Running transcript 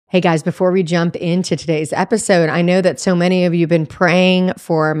Hey guys, before we jump into today's episode, I know that so many of you have been praying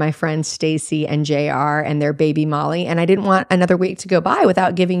for my friends Stacy and JR and their baby Molly, and I didn't want another week to go by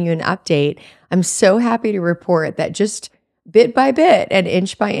without giving you an update. I'm so happy to report that just bit by bit and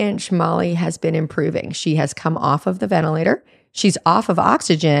inch by inch, Molly has been improving. She has come off of the ventilator. She's off of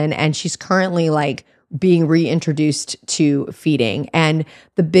oxygen, and she's currently being reintroduced to feeding. And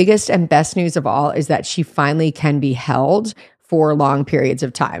the biggest and best news of all is that she finally can be held for long periods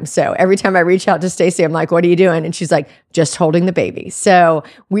of time. So every time I reach out to Stacy, I'm like, what are you doing? And she's like, just holding the baby. So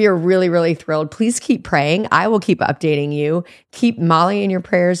we are really, really thrilled. Please keep praying. I will keep updating you. Keep Molly in your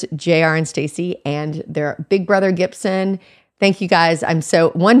prayers, JR and Stacy and their big brother Gibson. Thank you guys.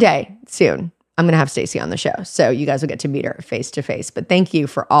 One day soon, I'm going to have Stacy on the show. So you guys will get to meet her face to face. But thank you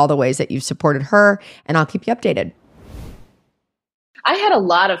for all the ways that you've supported her, and I'll keep you updated. I had a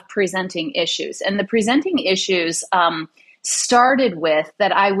lot of presenting issues, and the presenting issues, started with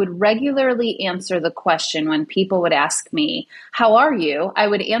that I would regularly answer the question when people would ask me, how are you? I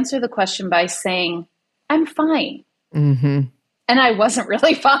would answer the question by saying, I'm fine. Mm-hmm. And I wasn't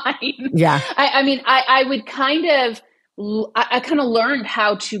really fine. Yeah. I would kind of learned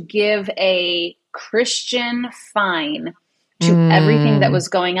how to give a Christian fine to everything that was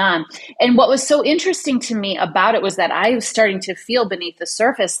going on. And what was so interesting to me about it was that I was starting to feel beneath the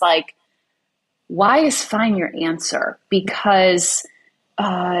surface, like, why is fine your answer? Because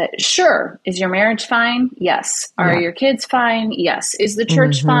sure, is your marriage fine? Yes. Are your kids fine? Yes. Is the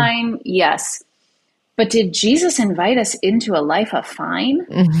church fine? Yes. But did Jesus invite us into a life of fine?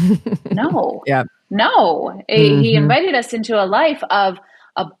 No. Yeah. No. He invited us into a life of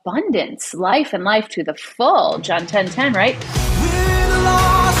abundance, life and life to the full. John 10:10, right? We're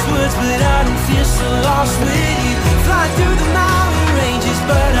lost words, but I don't feel so lost with you. Fly through the mountain ranges,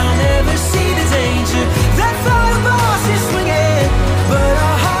 but I'll never see the danger. That fireballs is swinging, but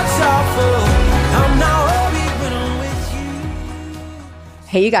our hearts are full. I'm not worried when I'm with you.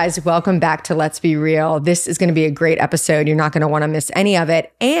 Hey, you guys, welcome back to Let's Be Real. This is going to be a great episode. You're not going to want to miss any of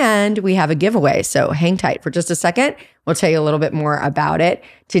it. And we have a giveaway, so hang tight for just a second. We'll tell you a little bit more about it.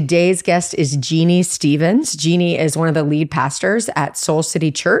 Today's guest is Jeannie Stevens. Jeannie is one of the lead pastors at Soul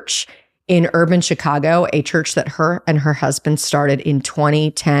City Church in urban Chicago, a church that her and her husband started in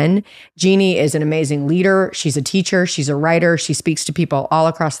 2010. Jeannie is an amazing leader. She's a teacher. She's a writer. She speaks to people all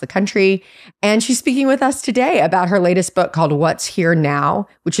across the country. And she's speaking with us today about her latest book called What's Here Now,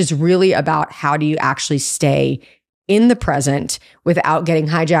 which is really about how do you actually stay in the present without getting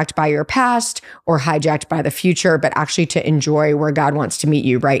hijacked by your past or hijacked by the future, but actually to enjoy where God wants to meet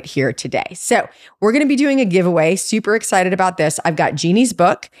you right here today. So we're going to be doing a giveaway. Super excited about this. I've got Jeannie's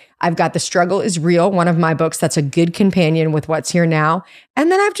book. I've got The Struggle is Real, one of my books that's a good companion with What's Here Now.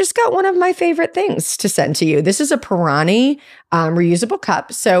 And then I've just got one of my favorite things to send to you. This is a Perani reusable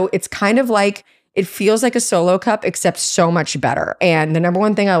cup. So it's kind of like, it feels like a solo cup, except so much better. And the number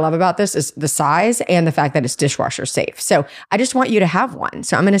one thing I love about this is the size and the fact that it's dishwasher safe. So I just want you to have one.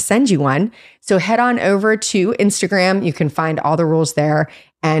 So I'm going to send you one. So head on over to Instagram. You can find all the rules there.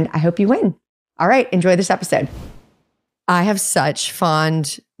 And I hope you win. All right, enjoy this episode. I have such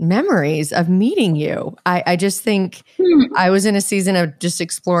fond memories of meeting you. I just think I was in a season of just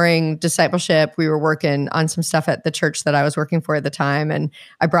exploring discipleship. We were working on some stuff at the church that I was working for at the time. And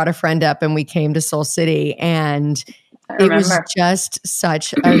I brought a friend up and we came to Soul City, and it was just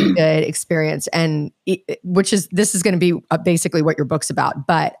such a good experience. And this is going to be basically what your book's about.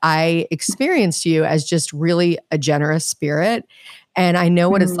 But I experienced you as just really a generous spirit. And I know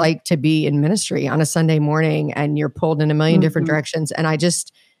what it's like to be in ministry on a Sunday morning and you're pulled in a million different directions. And I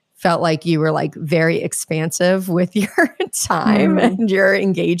just felt like you were very expansive with your time and your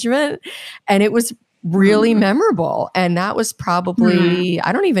engagement. And it was really memorable. And that was probably,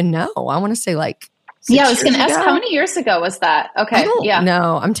 I don't even know. I want to say I was going to ask, how many years ago was that? Okay.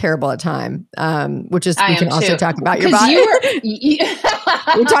 No, I'm terrible at time, which is, we can also talk about your body. We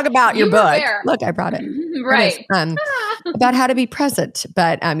talk about your book. There. Look, I brought it. Right. About how to be present.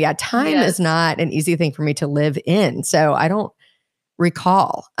 But time is not an easy thing for me to live in. So I don't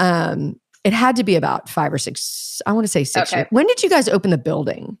recall. It had to be about 5 or 6, I want to say 6 years. When did you guys open the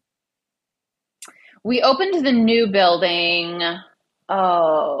building? We opened the new building,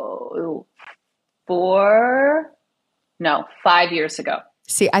 5 years ago.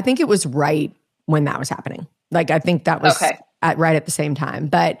 See, I think it was right when that was happening. I think that was right at the same time.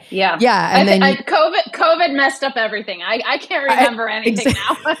 But yeah. And then COVID messed up everything. I can't remember anything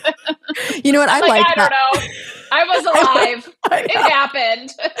now. You know what? I don't know. I was alive. It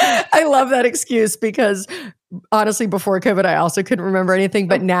happened. I love that excuse because honestly, before COVID, I also couldn't remember anything,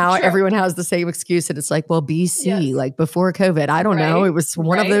 but now Sure. everyone has the same excuse. And it's like, well, BC, Yes. like before COVID, I don't know. Right. It was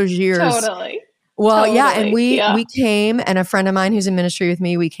one of Right. those years. Totally. Well, yeah. And Totally. we came, and a friend of mine who's in ministry with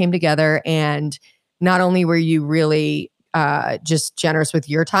me, we came together, and not only were you really just generous with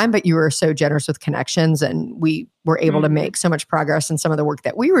your time, but you were so generous with connections, and we were able to make so much progress in some of the work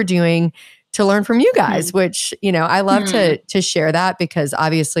that we were doing to learn from you guys, which, you know, I love to share that, because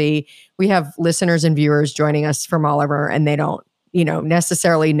obviously we have listeners and viewers joining us from all over, and they don't, you know,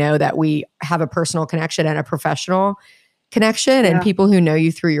 necessarily know that we have a personal connection and a professional connection, and people who know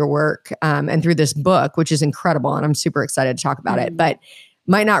you through your work and through this book, which is incredible. And I'm super excited to talk about it, but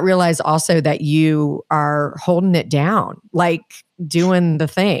might not realize also that you are holding it down, like doing the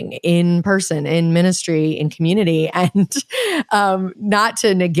thing in person, in ministry, in community, and not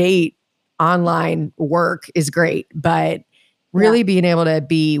to negate online work is great, but really being able to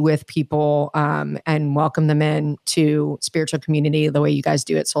be with people and welcome them in to spiritual community the way you guys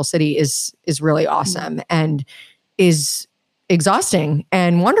do at Soul City is really awesome and is exhausting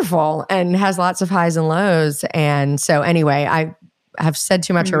and wonderful and has lots of highs and lows. And so anyway, I have said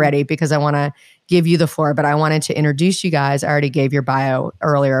too much already because I want to give you the floor, but I wanted to introduce you guys. I already gave your bio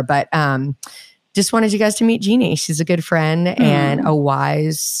earlier, but just wanted you guys to meet Jeannie. She's a good friend and a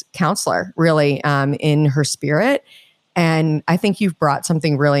wise counselor, really, in her spirit. And I think you've brought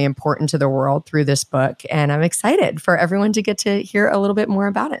something really important to the world through this book. And I'm excited for everyone to get to hear a little bit more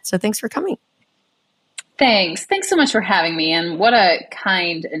about it. So thanks for coming. Thanks so much for having me. And what a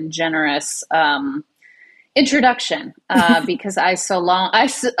kind and generous introduction, because I so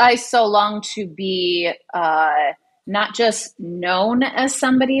long to be not just known as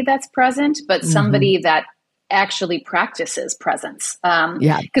somebody that's present, but somebody that actually practices presence.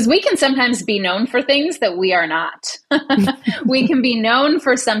 Because we can sometimes be known for things that we are not. We can be known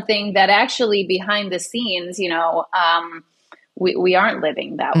for something that actually behind the scenes, you know, we aren't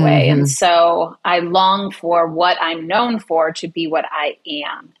living that way. And so I long for what I'm known for to be what I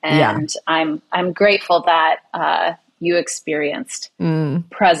am. And I'm grateful that you experienced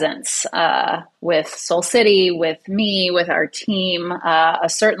presence with Soul City, with me, with our team, a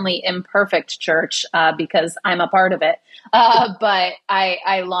certainly imperfect church because I'm a part of it. But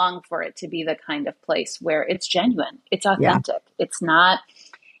I long for it to be the kind of place where it's genuine, it's authentic. It's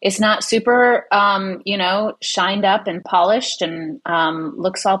not super, you know, shined up and polished and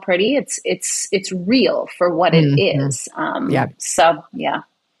looks all pretty. It's real for what it is. So, yeah.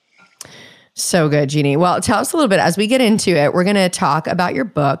 So good, Jeannie. Well, tell us a little bit as we get into it. We're going to talk about your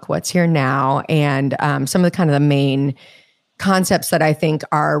book, What's Here Now, and some of the kind of the main concepts that I think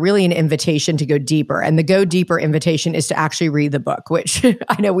are really an invitation to go deeper. And the go deeper invitation is to actually read the book, which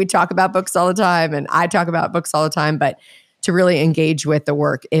I know we talk about books all the time, and I talk about books all the time, but to really engage with the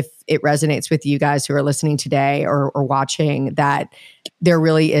work, if it resonates with you guys who are listening today or watching, that there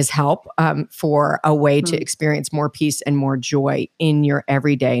really is help for a way to experience more peace and more joy in your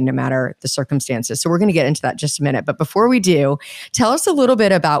everyday, no matter the circumstances. So we're going to get into that in just a minute. But before we do, tell us a little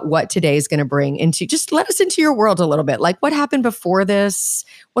bit about what today is going to bring into, just let us into your world a little bit. Like what happened before this?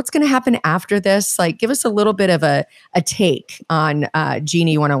 What's going to happen after this? Like give us a little bit of a take on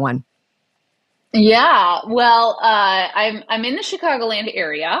Jeannie 101. Yeah, well, I'm in the Chicagoland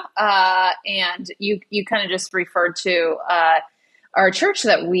area, and you kind of just referred to our church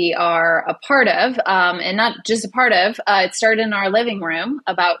that we are a part of, and not just a part of. It started in our living room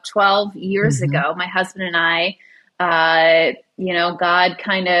about 12 years ago. My husband and I, you know, God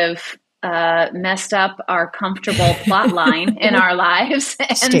kind of messed up our comfortable plot line in our lives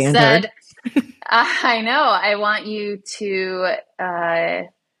and said, "I know, I want you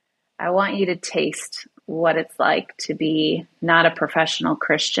to taste what it's like to be not a professional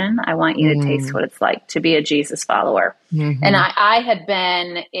Christian. I want you to taste what it's like to be a Jesus follower." And I had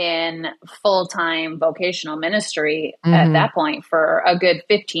been in full-time vocational ministry at that point for a good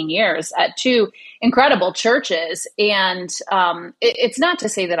 15 years at two incredible churches. And it's not to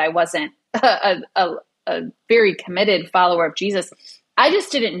say that I wasn't a very committed follower of Jesus. I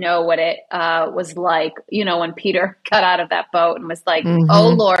just didn't know what it was like, you know, when Peter got out of that boat and was like, "Oh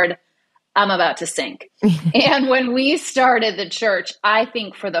Lord, I'm about to sink." And when we started the church, I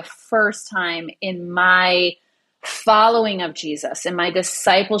think for the first time in my following of Jesus, in my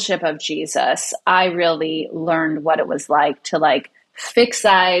discipleship of Jesus, I really learned what it was like to like fix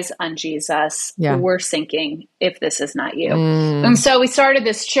eyes on Jesus. We're sinking if this is not you. And so we started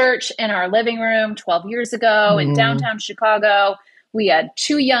this church in our living room 12 years ago in downtown Chicago. We had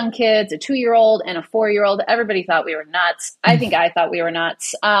two young kids, a 2-year-old and a 4-year-old. Everybody thought we were nuts. I think I thought we were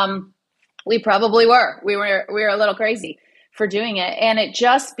nuts. We probably were. We were a little crazy for doing it. And it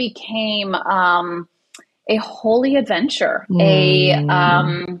just became a holy adventure.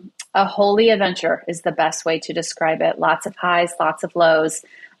 A holy adventure is the best way to describe it. Lots of highs, lots of lows.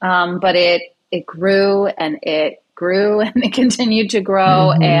 But it grew and it grew and it continued to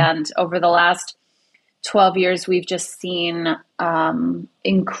grow. And over the last 12 years, we've just seen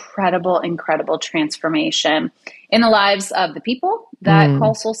incredible transformation in the lives of the people that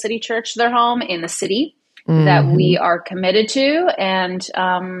call Soul City Church their home, in the city that we are committed to, and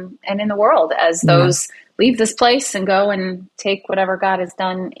in the world as those leave this place and go and take whatever God has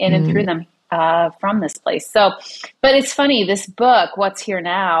done in and through them from this place. So, but it's funny, this book, What's Here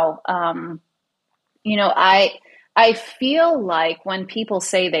Now, I feel like when people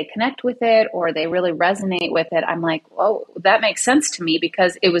say they connect with it or they really resonate with it, I'm like, oh, that makes sense to me,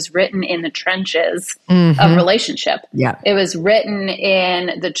 because it was written in the trenches of relationship. Yeah. It was written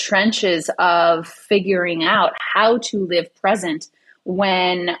in the trenches of figuring out how to live present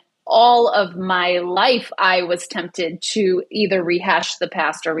when all of my life I was tempted to either rehash the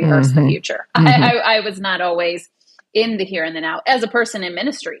past or rehearse the future. I was not always in the here and the now. As a person in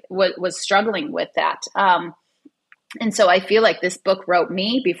ministry, was struggling with that. And so I feel like this book wrote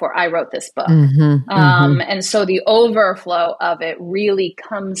me before I wrote this book. And so the overflow of it really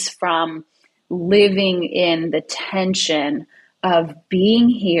comes from living in the tension of being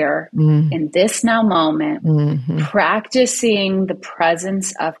here in this now moment. Practicing the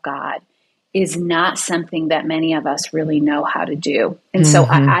presence of God is not something that many of us really know how to do. And so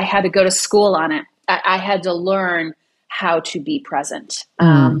I had to go to school on it. I had to learn how to be present.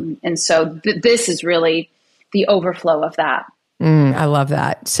 And so this is really the overflow of that. I love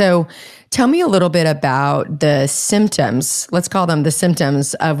that. So tell me a little bit about the symptoms, let's call them the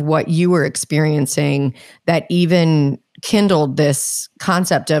symptoms of what you were experiencing that even kindled this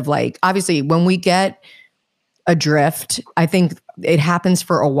concept of, like, obviously when we get adrift, I think it happens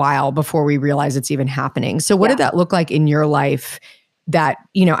for a while before we realize it's even happening. So what did that look like in your life? That,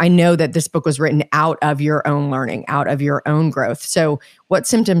 I know that this book was written out of your own learning, out of your own growth. So what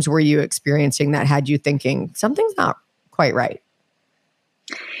symptoms were you experiencing that had you thinking something's not quite right?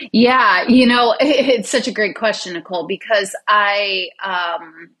 Yeah, it's such a great question, Nicole, because I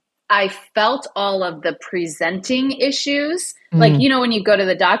felt all of the presenting issues. Like, when you go to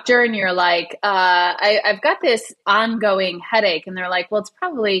the doctor and you're like, I've got this ongoing headache. And they're like, well,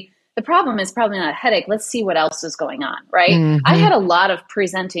 the problem is probably not a headache. Let's see what else is going on, right? I had a lot of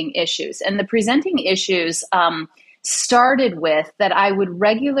presenting issues. And the presenting issues started with that I would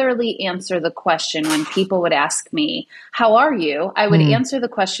regularly answer the question when people would ask me, how are you? I would answer the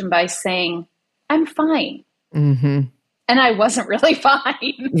question by saying, I'm fine. And I wasn't really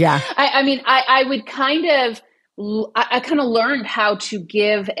fine. Yeah. I mean, I would kind of learned how to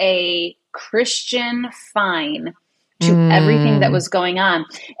give a Christian fine to everything that was going on.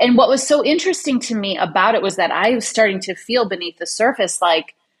 And what was so interesting to me about it was that I was starting to feel beneath the surface,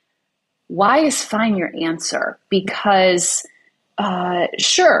 like, why is fine your answer? Because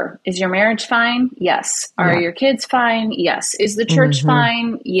sure, is your marriage fine? Yes. Are your kids fine? Yes. Is the church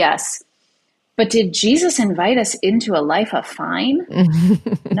fine? Yes. But did Jesus invite us into a life of fine?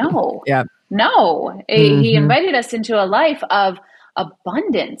 No. No. He invited us into a life of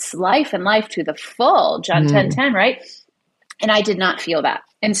abundance, life and life to the full, John 10:10, right? And I did not feel that.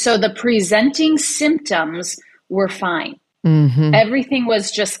 And so the presenting symptoms were fine. Everything was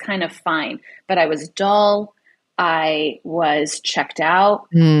just kind of fine, but I was dull. I was checked out.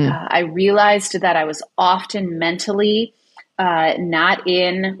 I realized that I was often mentally not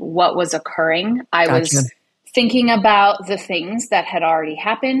in what was occurring. I was thinking about the things that had already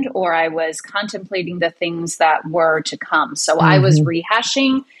happened, or I was contemplating the things that were to come. So I was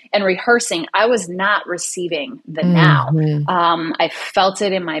rehashing and rehearsing. I was not receiving the now. I felt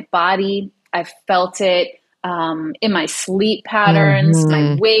it in my body. I felt it in my sleep patterns.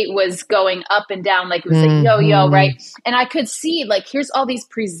 My weight was going up and down like it was a yo-yo, right? And I could see, like, here's all these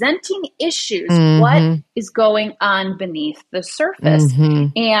presenting issues. What is going on beneath the surface?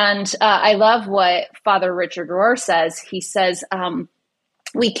 And I love what Father Richard Rohr says. He says,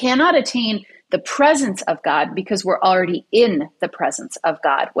 we cannot attain the presence of God because we're already in the presence of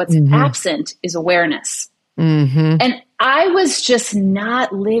God. What's absent is awareness. And I was just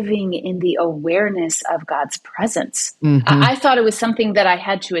not living in the awareness of God's presence. I thought it was something that I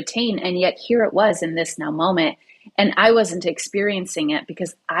had to attain. And yet here it was in this now moment. And I wasn't experiencing it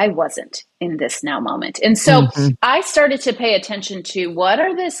because I wasn't in this now moment. And so I started to pay attention to what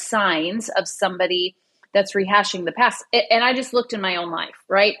are the signs of somebody that's rehashing the past. And I just looked in my own life,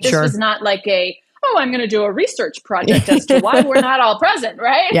 right? This was not like I'm going to do a research project as to why we're not all present,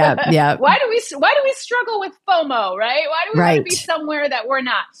 right? Yeah. Why do we struggle with FOMO, right? Why do we want to be somewhere that we're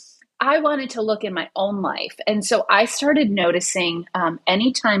not? I wanted to look in my own life. And so I started noticing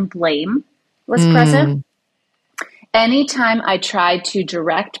anytime blame was present, anytime I tried to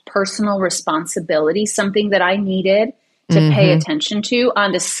direct personal responsibility, something that I needed to pay attention to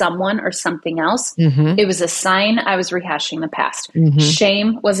onto someone or something else, it was a sign I was rehashing the past.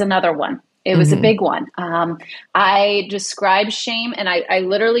 Shame was another one. It was a big one. I describe shame, and I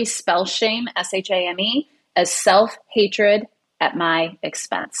literally spell shame, S-H-A-M-E, as self-hatred at my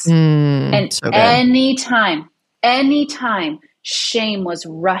expense. And So good. anytime shame was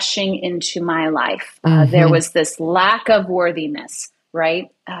rushing into my life, there was this lack of worthiness, right?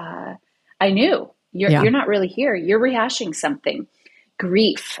 I knew you're not really here. You're rehashing something.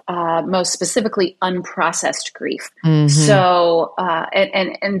 Grief, most specifically unprocessed grief. So,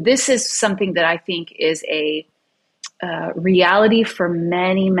 and this is something that I think is a reality for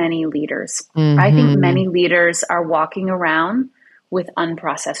many, many leaders. I think many leaders are walking around with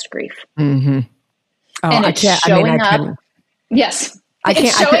unprocessed grief. Oh, And I it's can't. showing I up. can't. Yes. I can't.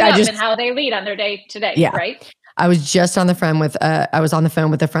 It's showing up just in how they lead on their day to day, Yeah. right? I was just on the phone with I was on the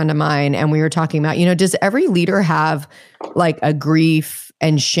phone with a friend of mine, and we were talking about, does every leader have like a grief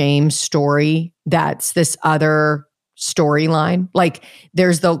and shame story that's this other storyline? Like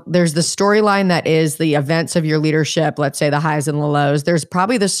there's the storyline that is the events of your leadership, let's say the highs and the lows. There's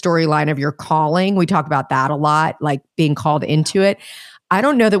probably the storyline of your calling. We talk about that a lot, like being called into it. I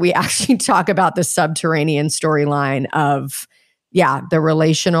don't know that we actually talk about the subterranean storyline of the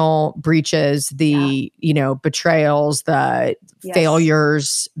relational breaches, the, betrayals, the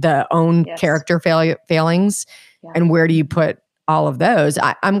failures, the own character failings. And where do you put all of those?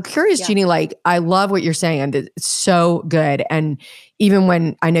 I'm curious, Jeannie, like, I love what you're saying. It's so good. And even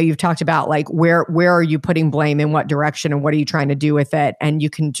when I know you've talked about like, where are you putting blame, in what direction, and what are you trying to do with it? And you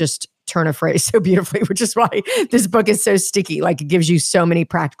can just turn a phrase so beautifully, which is why this book is so sticky. Like it gives you so many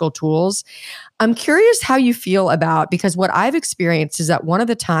practical tools. I'm curious how you feel about, because what I've experienced is that one of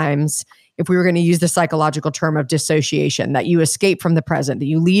the times, if we were going to use the psychological term of dissociation, that you escape from the present, that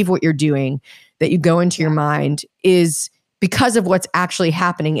you leave what you're doing, that you go into your mind, is because of what's actually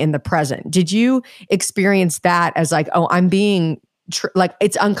happening in the present. Did you experience that as like, oh, I'm being like,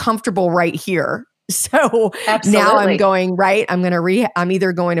 it's uncomfortable right here. So now I'm going, right, I'm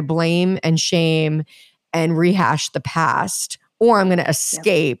either going to blame and shame and rehash the past, or I'm going to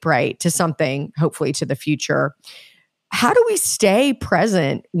escape, right, to something, hopefully to the future. How do we stay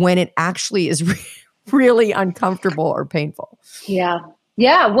present when it actually is really uncomfortable or painful? Yeah.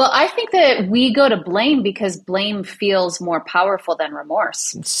 Well, I think that we go to blame because blame feels more powerful than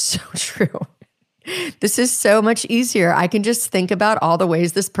remorse. It's so true. This is so much easier. I can just think about all the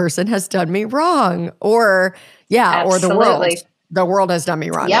ways this person has done me wrong, or the world has done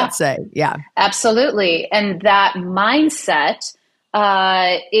me wrong, let's say. Yeah. Absolutely. And that mindset,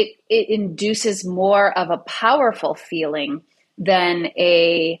 it induces more of a powerful feeling than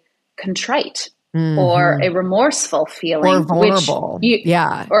a contrite or a remorseful feeling. Or vulnerable.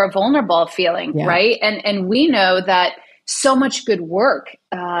 Or a vulnerable feeling, right? And we know that so much good work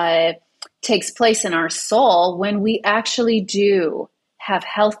takes place in our soul when we actually do have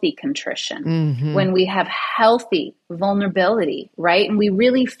healthy contrition, when we have healthy vulnerability, right? And we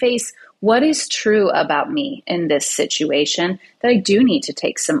really face what is true about me in this situation that I do need to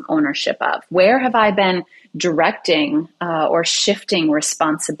take some ownership of. Where have I been directing or shifting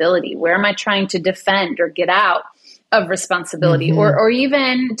responsibility? Where am I trying to defend or get out of responsibility or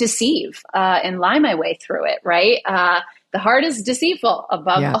even deceive and lie my way through it, right? The heart is deceitful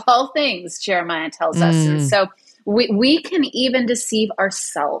above all things, Jeremiah tells us. And so we can even deceive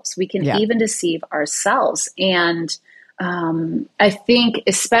ourselves. We can even deceive ourselves. And I think,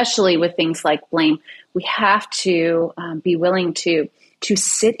 especially with things like blame, we have to be willing to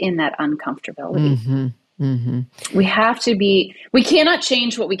sit in that uncomfortability. We cannot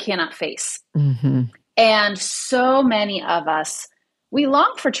change what we cannot face. And so many of us, we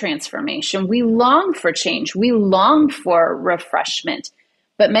long for transformation. We long for change. We long for refreshment.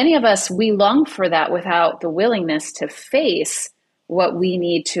 But many of us, we long for that without the willingness to face what we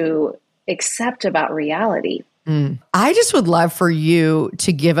need to accept about reality. I just would love for you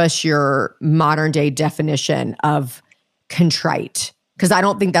to give us your modern day definition of contrite, because I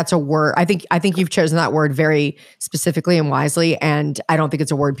don't think that's a word. I think you've chosen that word very specifically and wisely, and I don't think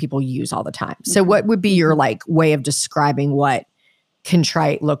it's a word people use all the time. So what would be your like way of describing what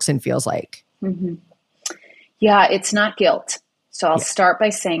contrite looks and feels like? Yeah, it's not guilt. So I'll start by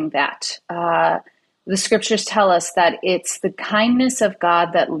saying that. The scriptures tell us that it's the kindness of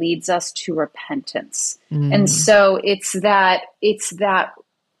God that leads us to repentance. And so it's that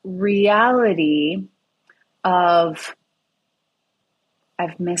reality of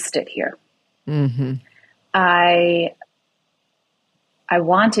I've missed it here. Mm-hmm. I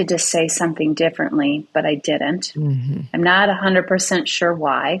wanted to say something differently, but I didn't. Mm-hmm. I'm not 100% sure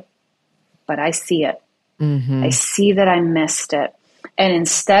why, but I see it. Mm-hmm. I see that I missed it. And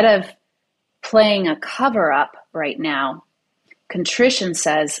instead of playing a cover up right now, contrition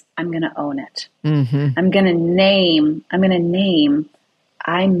says, I'm going to own it. Mm-hmm. I'm going to name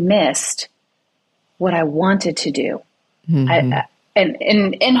I missed what I wanted to do. Mm-hmm.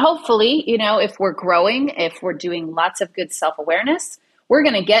 And hopefully, if we're growing, if we're doing lots of good self-awareness, we're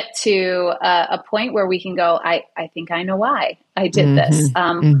going to get to a point where we can go, I think I know why I did this.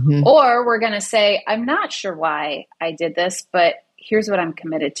 Or we're going to say, I'm not sure why I did this, but here's what I'm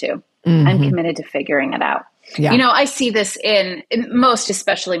committed to. I'm committed to figuring it out. Yeah. I see this in most,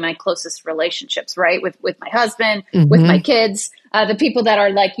 especially my closest relationships, right? With my husband, with my kids, the people that are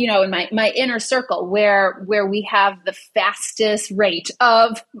like, in my inner circle where we have the fastest rate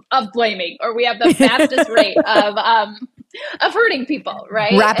of blaming, or we have the fastest rate of hurting people,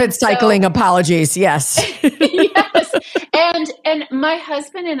 right? Rapid cycling apologies. Yes. Yes. And my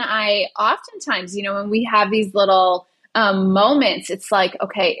husband and I, oftentimes, when we have these little moments, it's like,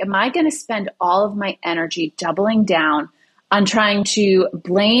 okay, am I going to spend all of my energy doubling down on trying to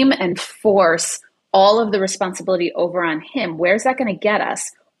blame and force all of the responsibility over on him? Where's that going to get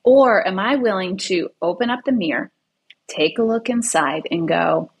us? Or am I willing to open up the mirror, take a look inside and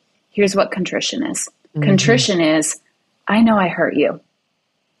go, here's what contrition is. Contrition is, I know I hurt you.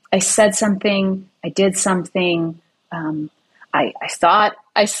 I said something, I did something, I thought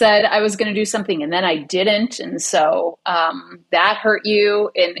I said I was going to do something and then I didn't. And so that hurt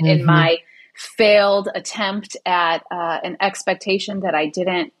you in my failed attempt at an expectation that I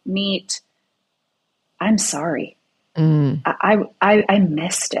didn't meet. I'm sorry. I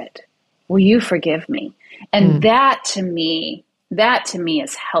missed it. Will you forgive me? And that to me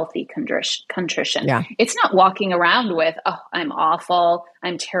is healthy contrition. Yeah. It's not walking around with, oh, I'm awful,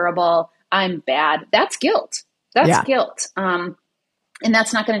 I'm terrible, I'm bad. That's guilt. That's guilt. And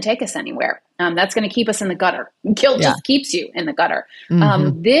that's not going to take us anywhere. That's going to keep us in the gutter. Guilt just keeps you in the gutter.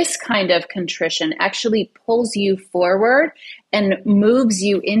 This kind of contrition actually pulls you forward and moves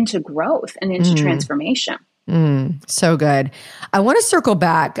you into growth and into transformation. So good. I want to circle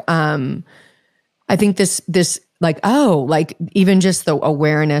back. I think this even just the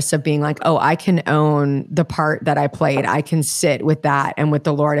awareness of being like, oh, I can own the part that I played. I can sit with that and with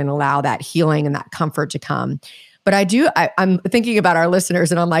the Lord and allow that healing and that comfort to come. But I'm thinking about our listeners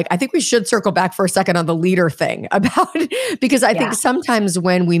and I'm like, I think we should circle back for a second on the leader thing because I think sometimes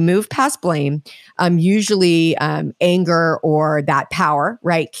when we move past blame, usually anger or that power,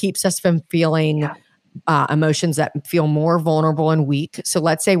 right, keeps us from feeling emotions that feel more vulnerable and weak. So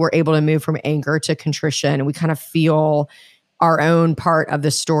let's say we're able to move from anger to contrition and we kind of feel our own part of the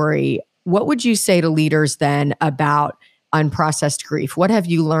story. What would you say to leaders then about unprocessed grief? What have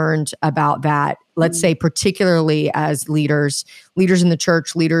you learned about that? Let's say particularly as leaders in the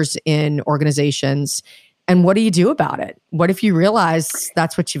church, leaders in organizations. And what do you do about it? What if you realize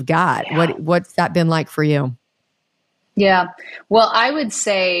that's what you've got? What's that been like for you? Yeah. Well, I would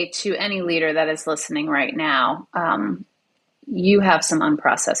say to any leader that is listening right now, you have some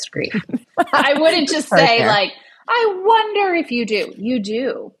unprocessed grief. I wouldn't just say like, I wonder if you do. You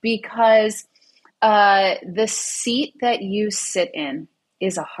do, because the seat that you sit in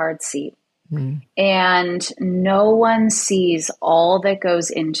is a hard seat. And no one sees all that goes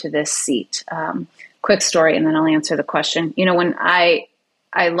into this seat. Quick story, and then I'll answer the question. When I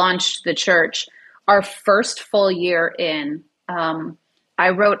launched the church, our first full year in, I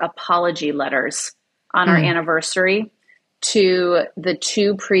wrote apology letters on our anniversary to the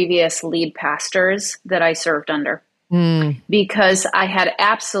 2 previous lead pastors that I served under. Because I had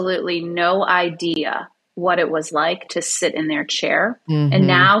absolutely no idea what it was like to sit in their chair. And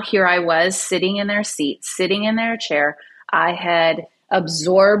now here I was sitting in their seat, sitting in their chair. I had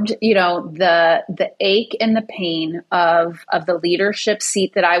absorbed, the ache and the pain of the leadership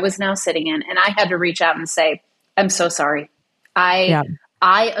seat that I was now sitting in. And I had to reach out and say, I'm so sorry. I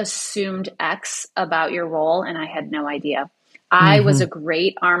assumed X about your role and I had no idea. I was a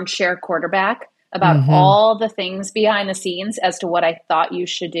great armchair quarterback about all the things behind the scenes as to what I thought you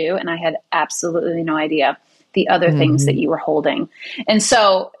should do. And I had absolutely no idea the other things that you were holding. And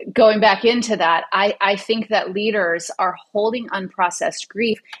so going back into that, I think that leaders are holding unprocessed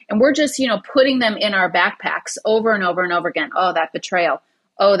grief and we're just, putting them in our backpacks over and over and over again. Oh, that betrayal.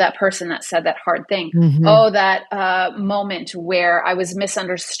 Oh, that person that said that hard thing. Oh, that moment where I was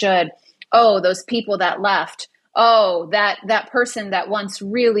misunderstood. Oh, those people that left. oh, that person that once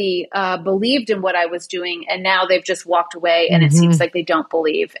really believed in what I was doing, and now they've just walked away, and it seems like they don't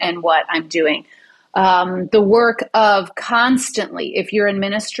believe in what I'm doing. The work of constantly, if you're in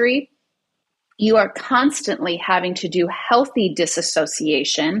ministry, you are constantly having to do healthy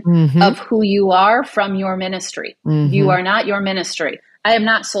disassociation of who you are from your ministry. You are not your ministry. I am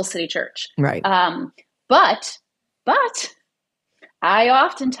not Soul City Church. Right. But I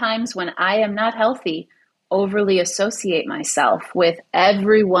oftentimes, when I am not healthy, overly associate myself with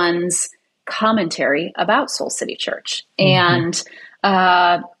everyone's commentary about Soul City Church. And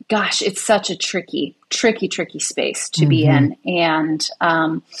gosh, it's such a tricky space to be in. And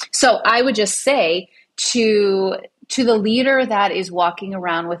so I would just say to the leader that is walking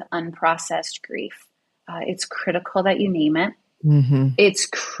around with unprocessed grief, it's critical that you name it. It's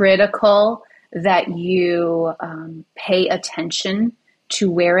critical that you pay attention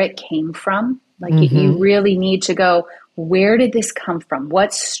to where it came from. Like you really need to go, where did this come from?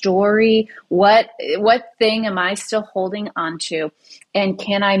 What story, what thing am I still holding on to? And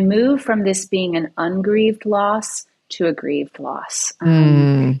can I move from this being an ungrieved loss to a grieved loss?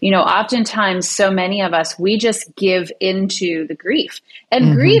 Oftentimes so many of us, we just give into the grief.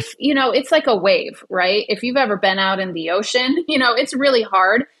 And grief, it's like a wave, right? If you've ever been out in the ocean, it's really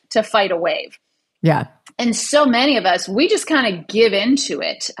hard to fight a wave. Yeah. And so many of us, we just kind of give into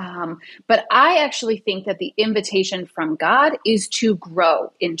it. But I actually think that the invitation from God is to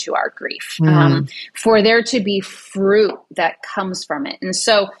grow into our grief, for there to be fruit that comes from it. And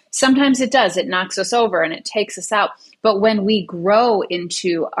so sometimes it does, it knocks us over and it takes us out. But when we grow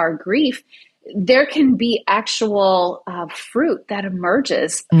into our grief, there can be actual fruit that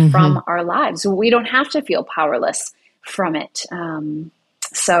emerges from our lives. We don't have to feel powerless from it.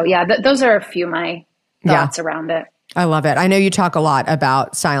 Those are a few of my thoughts around it. I love it. I know you talk a lot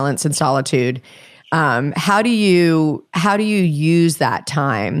about silence and solitude. How do you use that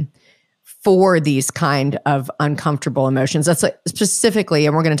time for these kind of uncomfortable emotions? That's like specifically,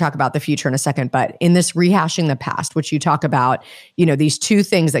 and we're going to talk about the future in a second, but in this rehashing the past, which you talk about, these two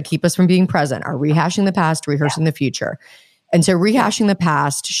things that keep us from being present are rehashing the past, rehearsing the future. And so rehashing the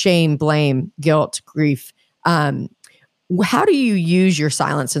past, shame, blame, guilt, grief, how do you use your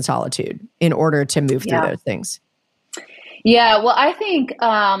silence and solitude in order to move through those things? Yeah, well, I think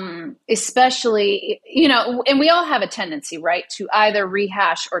especially, and we all have a tendency, right, to either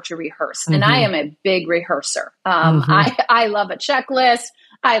rehash or to rehearse. And I am a big rehearser. I love a checklist.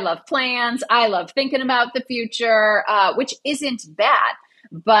 I love plans. I love thinking about the future, which isn't bad.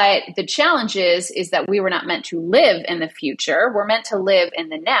 But the challenge is that we were not meant to live in the future. We're meant to live in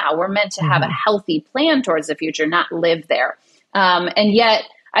the now. We're meant to have a healthy plan towards the future, not live there. And yet,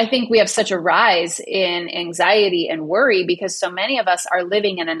 I think we have such a rise in anxiety and worry because so many of us are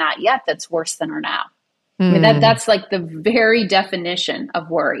living in a not yet that's worse than our now. I mean, that's like the very definition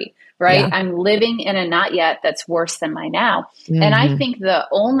of worry, right? Yeah. I'm living in a not yet that's worse than my now. And I think the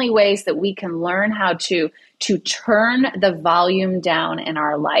only ways that we can learn how to turn the volume down in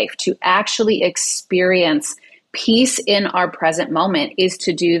our life, to actually experience peace in our present moment is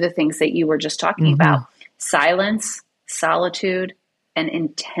to do the things that you were just talking about. Silence, solitude, and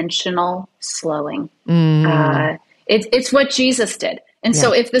intentional slowing. It's what Jesus did. And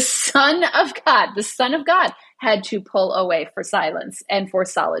so if the Son of God had to pull away for silence and for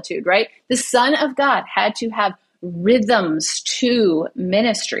solitude, right? The Son of God had to have rhythms to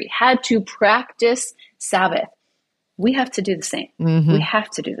ministry, had to practice Sabbath. We have to do the same. We have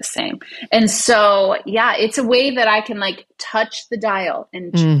to do the same. And so, it's a way that I can like touch the dial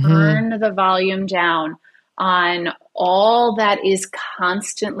and turn the volume down on all that is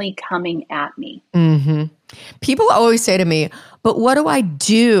constantly coming at me. People always say to me, but what do I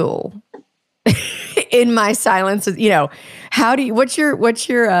do in my silence? What's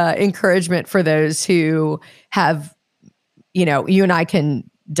your encouragement for those who have, you and I can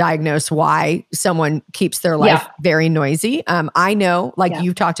diagnose why someone keeps their life very noisy. I know,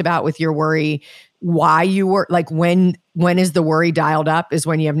 you've talked about with your worry, why you were like, when is the worry dialed up is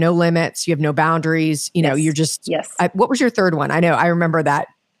when you have no limits, you have no boundaries, you're just, what was your third one? I remember that.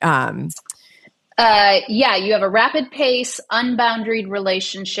 You have a rapid pace, unboundaried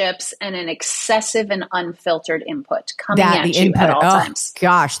relationships, and an excessive and unfiltered input coming at you at all times.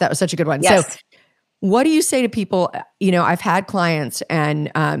 Gosh, that was such a good one. Yes. So what do you say to people? I've had clients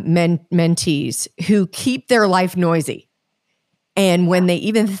and mentees who keep their life noisy. And when they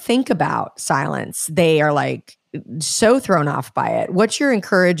even think about silence, they are like, so thrown off by it. What's your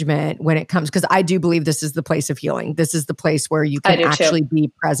encouragement when it comes? Because I do believe this is the place of healing. This is the place where you can actually be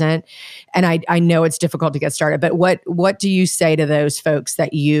present. And I know it's difficult to get started, but what do you say to those folks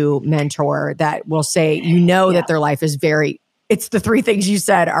that you mentor that will say, that their life is it's the three things you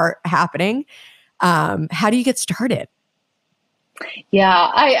said are happening. How do you get started?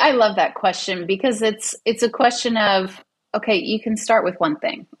 Yeah, I love that question because it's a question of, okay, you can start with one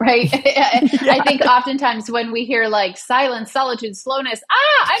thing, right? I think oftentimes when we hear like silence, solitude, slowness,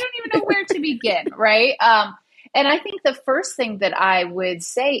 I don't even know where to begin, right? And I think the first thing that I would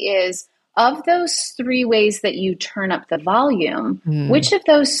say is, of those three ways that you turn up the volume, which of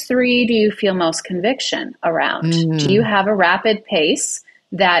those three do you feel most conviction around? Do you have a rapid pace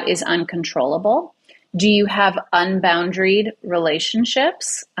that is uncontrollable? Do you have unboundaried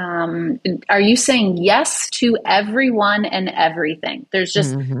relationships? Are you saying yes to everyone and everything? There's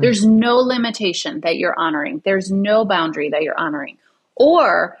there's no limitation that you're honoring. There's no boundary that you're honoring.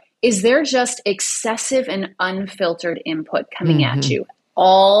 Or is there just excessive and unfiltered input coming at you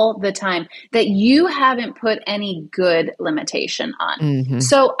all the time that you haven't put any good limitation on?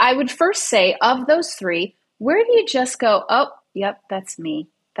 So I would first say, of those three, where do you just go, oh, yep, that's me.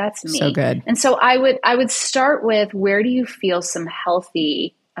 That's me. So good. And so I would start with, where do you feel some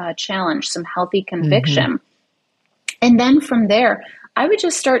healthy challenge, some healthy conviction? And then from there, I would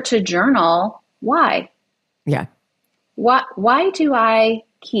just start to journal why. Yeah. Why do I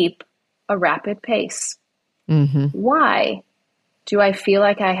keep a rapid pace? Why do I feel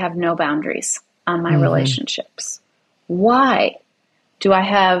like I have no boundaries on my relationships? Why do I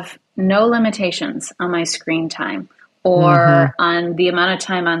have no limitations on my screen time? Or on the amount of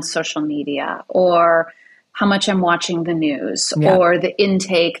time on social media, or how much I'm watching the news, or the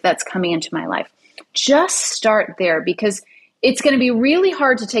intake that's coming into my life. Just start there, because it's going to be really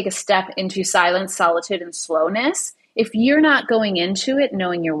hard to take a step into silence, solitude, and slowness if you're not going into it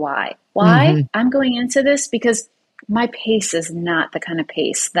knowing your why. Why? I'm going into this because my pace is not the kind of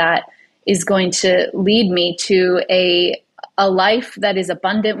pace that is going to lead me to a life that is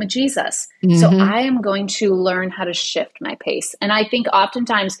abundant with Jesus. So I am going to learn how to shift my pace. And I think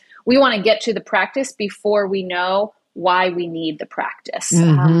oftentimes we want to get to the practice before we know why we need the practice.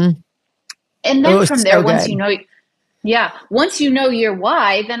 And then from there, once you know your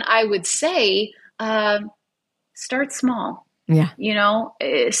why, then I would say, start small.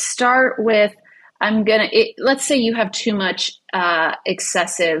 Start with, let's say you have too much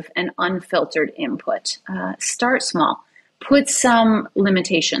excessive and unfiltered input. Start small. Put some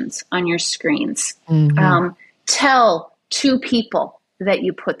limitations on your screens. Tell two people that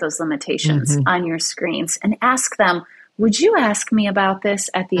you put those limitations on your screens, and ask them, would you ask me about this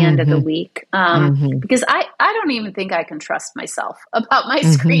at the end of the week? Because I don't even think I can trust myself about my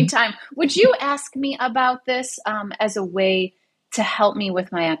screen time. Would you ask me about this as a way to help me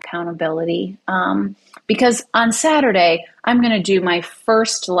with my accountability? Because on Saturday, I'm going to do my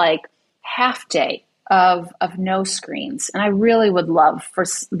first half day of no screens. And I really would love for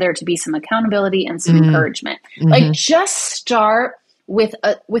there to be some accountability and some encouragement. Just start with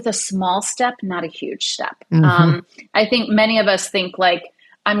a small step, not a huge step. I think many of us think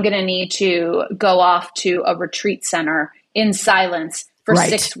I'm going to need to go off to a retreat center in silence for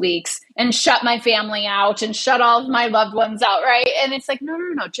 6 weeks and shut my family out and shut all of my loved ones out. Right. And it's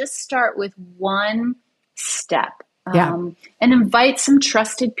no. Just start with one step and invite some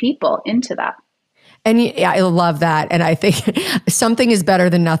trusted people into that. And I love that. And I think something is better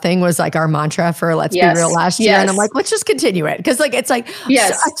than nothing was our mantra for Let's Be Real last year. And I'm let's just continue it. Because it's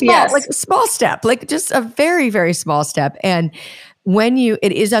a small step, just a very, very small step. And when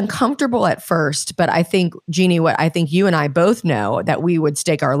it is uncomfortable at first, but I think, Jeannie, what I think you and I both know that we would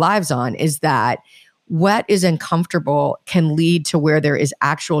stake our lives on is that what is uncomfortable can lead to where there is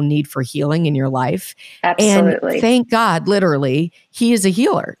actual need for healing in your life. Absolutely. And thank God, literally, He is a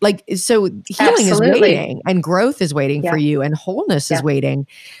healer. So healing is waiting, and growth is waiting for you, and wholeness is waiting.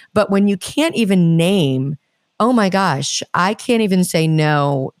 But when you can't even name, oh my gosh, I can't even say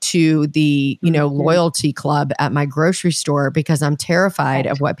no to the, loyalty club at my grocery store because I'm terrified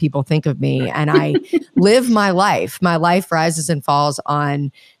of what people think of me. And I live my life. My life rises and falls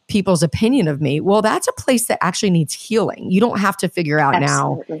on people's opinion of me. Well, that's a place that actually needs healing. You don't have to figure out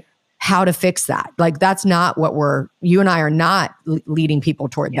now how to fix that. That's not what you and I are not leading people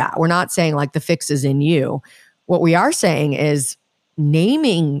toward that. We're not saying the fix is in you. What we are saying is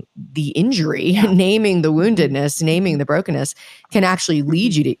naming the injury, naming the woundedness, naming the brokenness can actually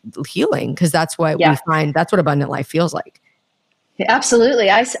lead you to healing, because that's what we find, that's what abundant life feels like. Absolutely.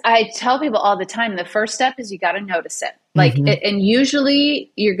 I tell people all the time, the first step is you got to notice it. And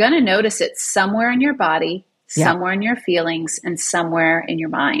usually you're going to notice it somewhere in your body, somewhere in your feelings, and somewhere in your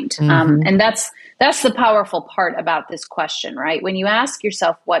mind. And that's the powerful part about this question, right? When you ask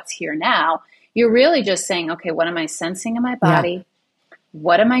yourself what's here now, you're really just saying, okay, what am I sensing in my body?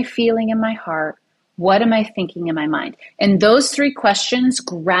 What am I feeling in my heart? What am I thinking in my mind? And those three questions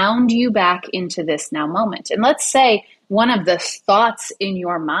ground you back into this now moment. And let's say one of the thoughts in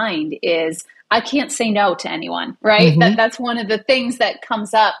your mind is, I can't say no to anyone, right? That's one of the things that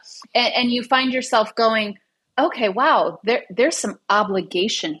comes up. And you find yourself going, okay, wow, there's some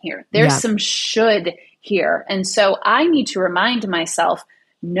obligation here. There's some should here. And so I need to remind myself,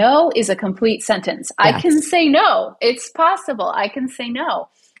 no is a complete sentence. I can say no. It's possible. I can say no.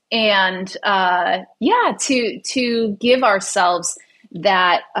 And to give ourselves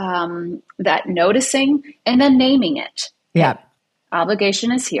that that noticing and then naming it. Yeah.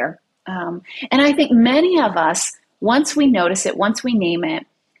 Obligation is here. And I think many of us, once we notice it, once we name it,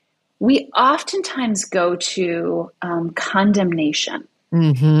 we oftentimes go to condemnation.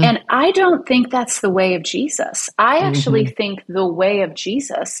 And I don't think that's the way of Jesus. I actually think the way of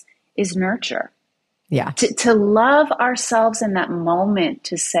Jesus is nurture. Yeah. To love ourselves in that moment,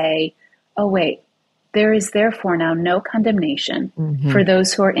 to say, oh, wait, there is therefore now no condemnation for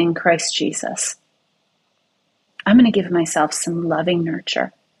those who are in Christ Jesus. I'm going to give myself some loving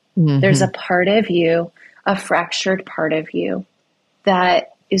nurture. There's a part of you, a fractured part of you,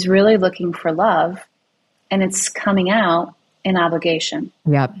 that is really looking for love, and it's coming out in obligation.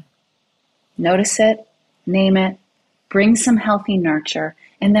 Yep. Notice it, name it, bring some healthy nurture,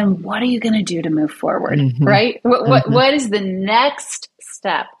 and then what are you going to do to move forward, right? What is the next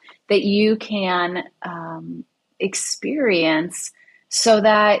step that you can experience so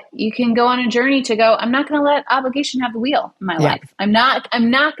that you can go on a journey to go, I'm not going to let obligation have the wheel in my life. I'm not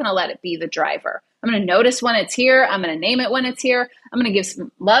going to let it be the driver. I'm going to notice when it's here. I'm going to name it when it's here. I'm going to give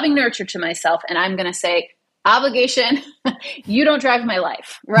some loving nurture to myself. And I'm going to say, obligation, you don't drive my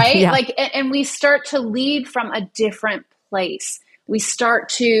life, right? And we start to lead from a different place. We start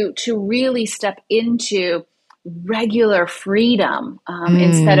to really step into regular freedom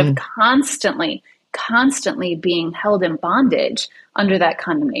instead of constantly being held in bondage under that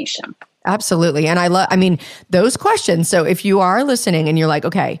condemnation. Absolutely. And those questions. So if you are listening and you're like,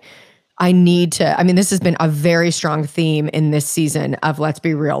 okay, this has been a very strong theme in this season of Let's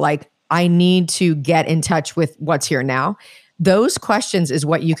Be Real. Like, I need to get in touch with what's here now. Those questions is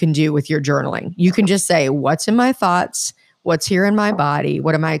what you can do with your journaling. You can just say, what's in my thoughts? What's here in my body?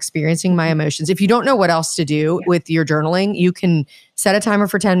 What am I experiencing? My emotions. If you don't know what else to do with your journaling, you can set a timer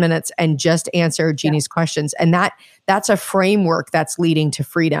for 10 minutes and just answer Jeannie's questions. And that's a framework that's leading to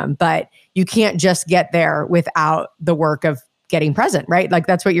freedom. But you can't just get there without the work of getting present, right? Like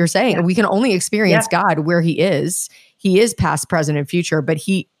that's what you're saying. Yeah. We can only experience God where he is. He is past, present, and future, but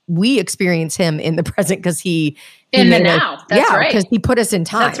we experience him in the present because he in the now. That's right. Because he put us in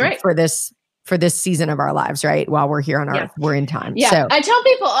time for this season of our lives, right? While we're here on earth, we're in time. Yeah. So I tell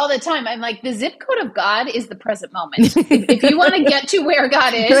people all the time, I'm like, the zip code of God is the present moment. If you want to get to where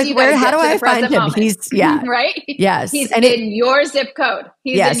God is, like, how do I find him? Moment. He's right. Yes. He's in your zip code.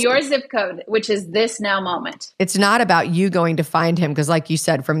 He's in your zip code, which is this now moment. It's not about you going to find him. Cause like you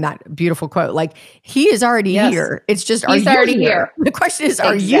said, from that beautiful quote, like he is already here. It's just, are you here? The question is,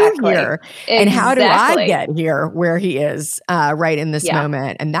 are you here? And how do I get here where he is right in this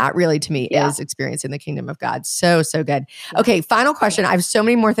moment? And that really to me is experiencing the kingdom of God. So good. Okay. Final question. I have so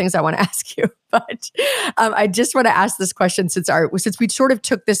many more things I want to ask you, but I just want to ask this question since we sort of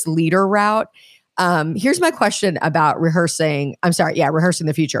took this leader route. Here's my question about rehearsing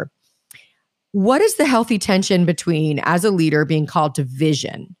the future. What is the healthy tension between, as a leader, being called to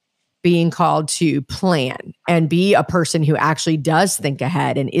vision, being called to plan, and be a person who actually does think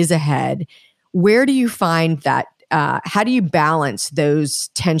ahead and is ahead? Where do you find that? How do you balance those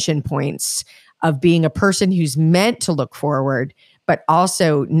tension points of being a person who's meant to look forward, but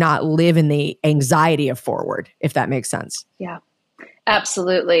also not live in the anxiety of forward, if that makes sense? Yeah,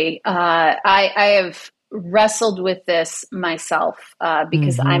 absolutely. I have wrestled with this myself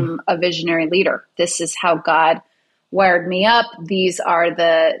because I'm a visionary leader. This is how God wired me up. These are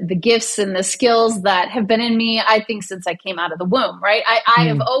the gifts and the skills that have been in me, I think, since I came out of the womb, right? I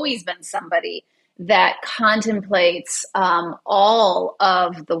have always been somebody that contemplates all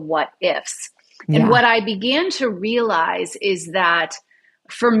of the what ifs. And what I began to realize is that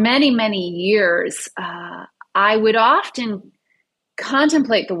for many, many years, I would often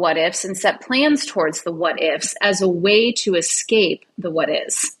contemplate the what ifs and set plans towards the what ifs as a way to escape the what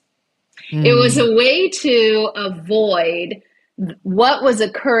is. It was a way to avoid what was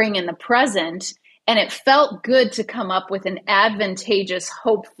occurring in the present. And it felt good to come up with an advantageous,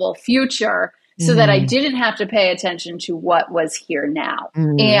 hopeful future so that I didn't have to pay attention to what was here now.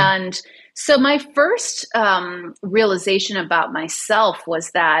 And so my first realization about myself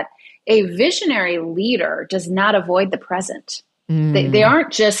was that a visionary leader does not avoid the present. They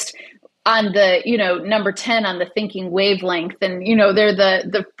aren't just on the, number 10 on the thinking wavelength. And, they're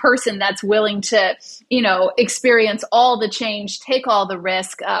the person that's willing to, experience all the change, take all the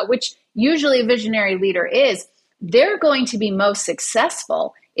risk, which usually a visionary leader is. They're going to be most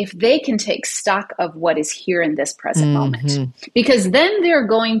successful if they can take stock of what is here in this present moment, because then they're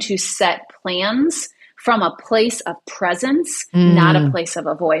going to set plans from a place of presence, not a place of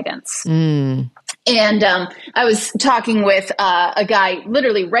avoidance. And I was talking with a guy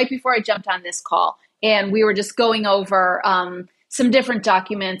literally right before I jumped on this call, and we were just going over some different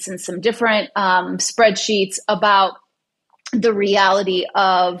documents and some different spreadsheets about the reality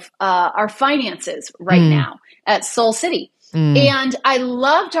of our finances right now at Soul City. And I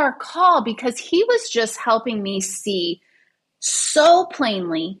loved our call because he was just helping me see so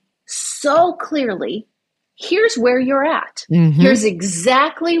plainly, so clearly, here's where you're at. Here's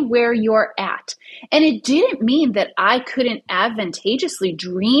exactly where you're at. And it didn't mean that I couldn't advantageously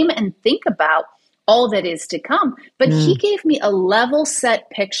dream and think about all that is to come, but he gave me a level set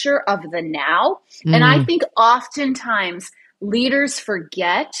picture of the now. And I think oftentimes leaders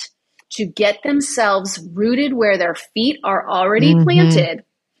forget to get themselves rooted where their feet are already planted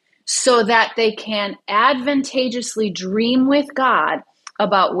so that they can advantageously dream with God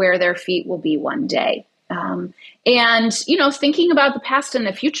about where their feet will be one day. And, thinking about the past and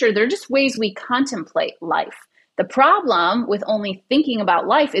the future, they're just ways we contemplate life. The problem with only thinking about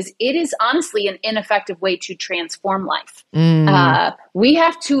life is it is honestly an ineffective way to transform life. We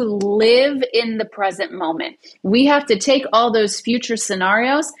have to live in the present moment. We have to take all those future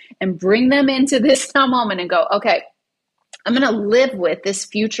scenarios and bring them into this now moment and go, okay, I'm going to live with this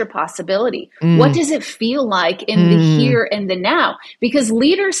future possibility. What does it feel like in the here and the now? Because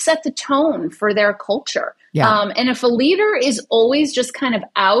leaders set the tone for their culture. And if a leader is always just kind of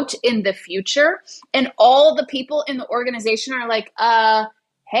out in the future and all the people in the organization are like,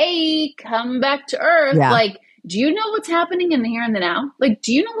 hey, come back to earth. Like, do you know what's happening in the here and the now? Like,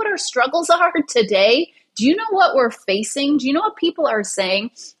 do you know what our struggles are today? Do you know what we're facing? Do you know what people are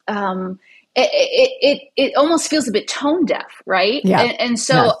saying? It almost feels a bit tone deaf, right? And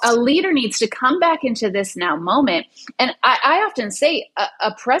so a leader needs to come back into this now moment. And I often say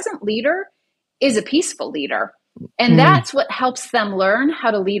a present leader is a peaceful leader. And that's what helps them learn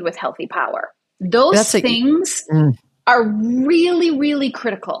how to lead with healthy power. Those things are really, really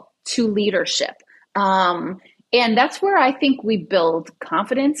critical to leadership. And that's where I think we build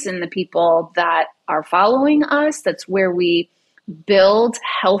confidence in the people that are following us. That's where we build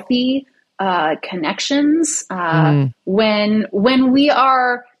healthy connections, when we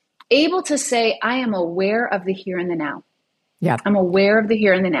are able to say, I am aware of the here and the now. I'm aware of the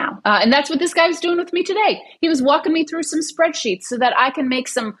here and the now. And that's what this guy was doing with me today. He was walking me through some spreadsheets so that I can make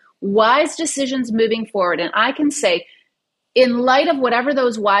some wise decisions moving forward. And I can say, in light of whatever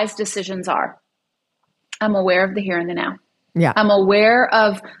those wise decisions are, I'm aware of the here and the now. I'm aware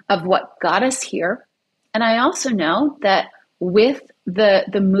of what got us here. And I also know that with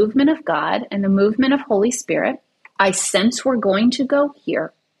the movement of God and the movement of Holy Spirit, I sense we're going to go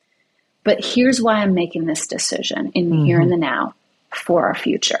here. But here's why I'm making this decision in the here and the now for our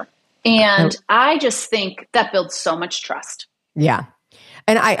future. And I just think that builds so much trust. Yeah.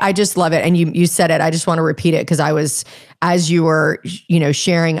 And I just love it. And you said it, I just want to repeat it because I was, as you were,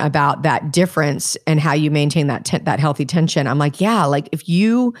 sharing about that difference and how you maintain that healthy tension. I'm like, yeah, like if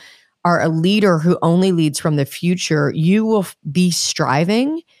you are a leader who only leads from the future, you will be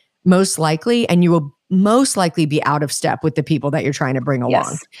striving most likely, and you will most likely be out of step with the people that you're trying to bring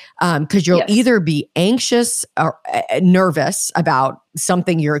along. Because you'll either be anxious or nervous about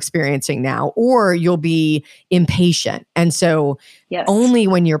something you're experiencing now, or you'll be impatient. And so only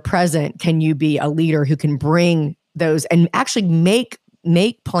when you're present can you be a leader who can bring those and actually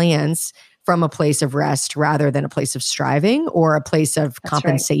make plans from a place of rest rather than a place of striving or a place of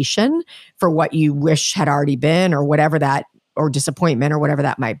compensation for what you wish had already been or whatever that, or disappointment or whatever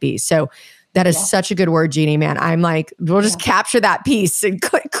that might be. So that is such a good word, Jeannie, man. I'm like, we'll just capture that piece and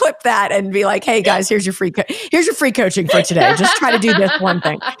clip that and be like, hey guys, here's your free coaching for today. Just try to do this one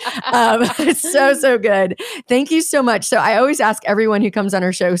thing. It's so good. Thank you so much. So I always ask everyone who comes on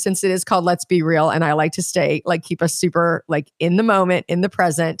our show, since it is called Let's Be Real, and I like to keep us super in the moment, in the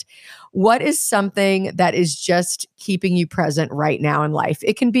present. What is something that is just keeping you present right now in life?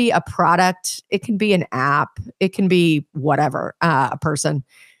 It can be a product, it can be an app, it can be whatever, a person.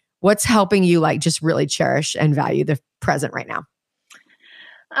 What's helping you just really cherish and value the present right now?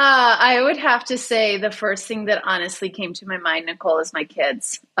 I would have to say the first thing that honestly came to my mind, Nicole, is my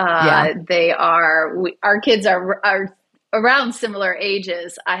kids. Yeah. Our kids are around similar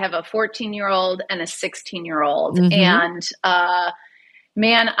ages. I have a 14-year-old and a 16-year-old. And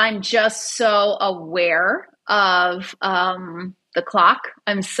man, I'm just so aware of the clock.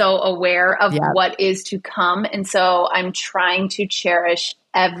 I'm so aware of what is to come. And so I'm trying to cherish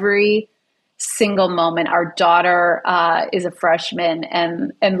every single moment. Our daughter is a freshman,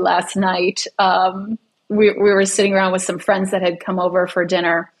 and last night we were sitting around with some friends that had come over for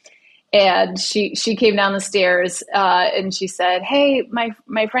dinner, and she came down the stairs and she said, "Hey, my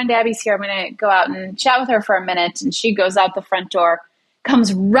friend Abby's here. I'm going to go out and chat with her for a minute." And she goes out the front door,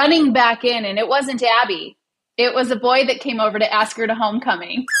 comes running back in, and it wasn't Abby. It was a boy that came over to ask her to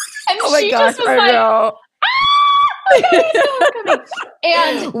homecoming. And oh my gosh, just was I know.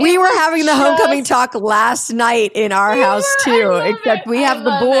 And we were having the homecoming talk last night in our house too, except we have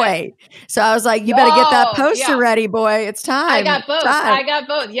the boy. So I was like, you better get that poster ready, boy. It's time. I got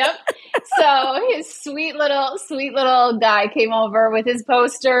both. Yep. So his sweet little guy came over with his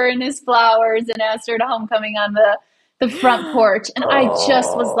poster and his flowers and asked her to homecoming on the front porch. And I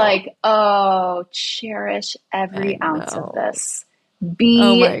just was like, oh, cherish every ounce of this.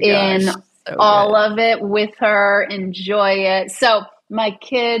 Be in all of it with her, enjoy it. So my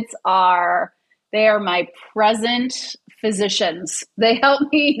kids are my present physicians. They help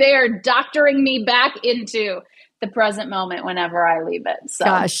me. They are doctoring me back into the present moment whenever I leave it. So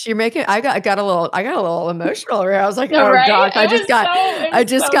gosh, you're making, I got a little emotional. I was like, oh gosh, I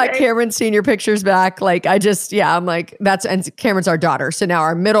just got Cameron senior pictures back. Like I'm like, and Cameron's our daughter. So now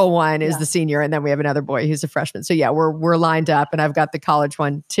our middle one is the senior. And then we have another boy who's a freshman. So yeah, we're lined up, and I've got the college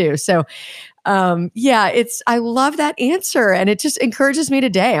one too. So I love that answer. And it just encourages me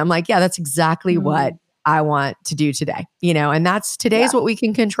today. I'm like, yeah, that's exactly what I want to do today, and today's what we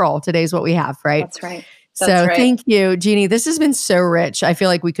can control. Today's what we have, right? That's right. Thank you, Jeannie. This has been so rich. I feel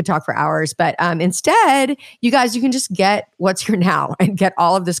like we could talk for hours, but instead, you guys, you can just get what's here now and get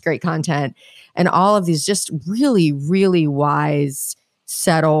all of this great content and all of these just really, really wise,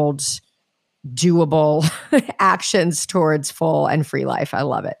 settled, doable actions towards full and free life. I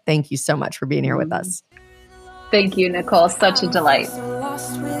love it. Thank you so much for being here with us. Thank you, Nicole. Such a delight.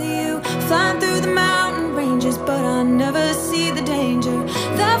 Lost with you, flying through the mountain ranges, but I never see the danger.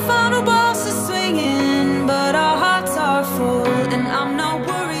 That final boss is swinging, but our hearts are full, and I'm not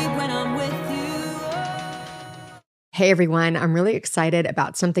worried when I'm with you. Hey everyone, I'm really excited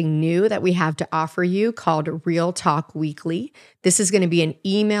about something new that we have to offer you called Real Talk Weekly. This is going to be an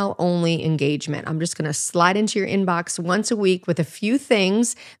email-only engagement. I'm just going to slide into your inbox once a week with a few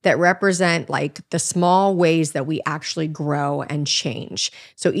things that represent like the small ways that we actually grow and change.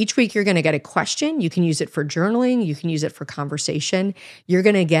 So each week you're going to get a question. You can use it for journaling. You can use it for conversation. You're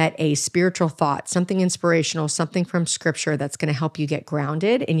going to get a spiritual thought, something inspirational, something from scripture that's going to help you get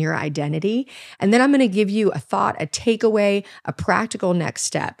grounded in your identity. And then I'm going to give you a thought, a takeaway, a practical next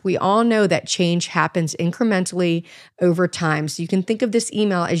step. We all know that change happens incrementally over time. So you can think of this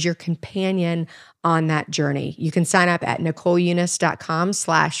email as your companion on that journey. You can sign up at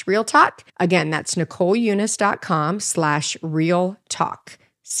NicoleUnice.com/realtalk. Again, that's NicoleUnice.com/realtalk.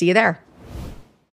 See you there.